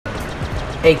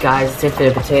Hey guys, it's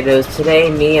Infinite Potatoes.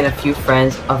 Today, me and a few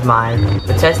friends of mine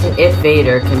were testing if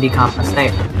Vader can become a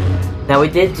sniper. Now, we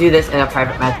did do this in a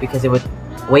private match because it would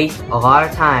waste a lot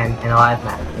of time in a live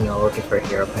match, looking for a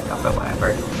hero pickup or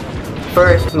whatever.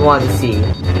 First, we wanted to see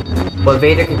what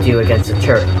Vader could do against a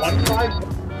turret.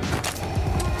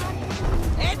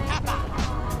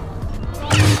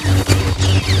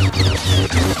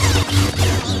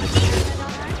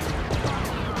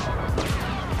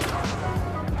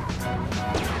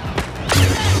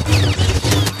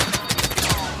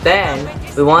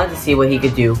 Then, we wanted to see what he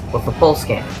could do with a pulse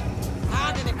cannon.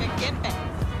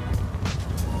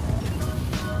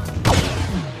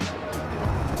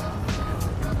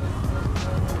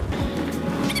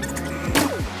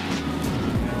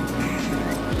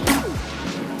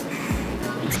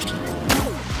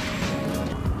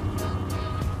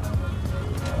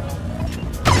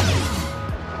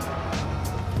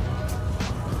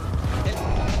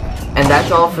 And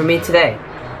that's all for me today.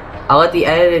 I'll let the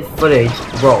edited footage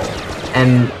roll,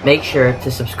 and make sure to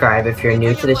subscribe if you're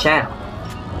new to the channel.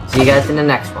 See you guys in the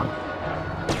next one.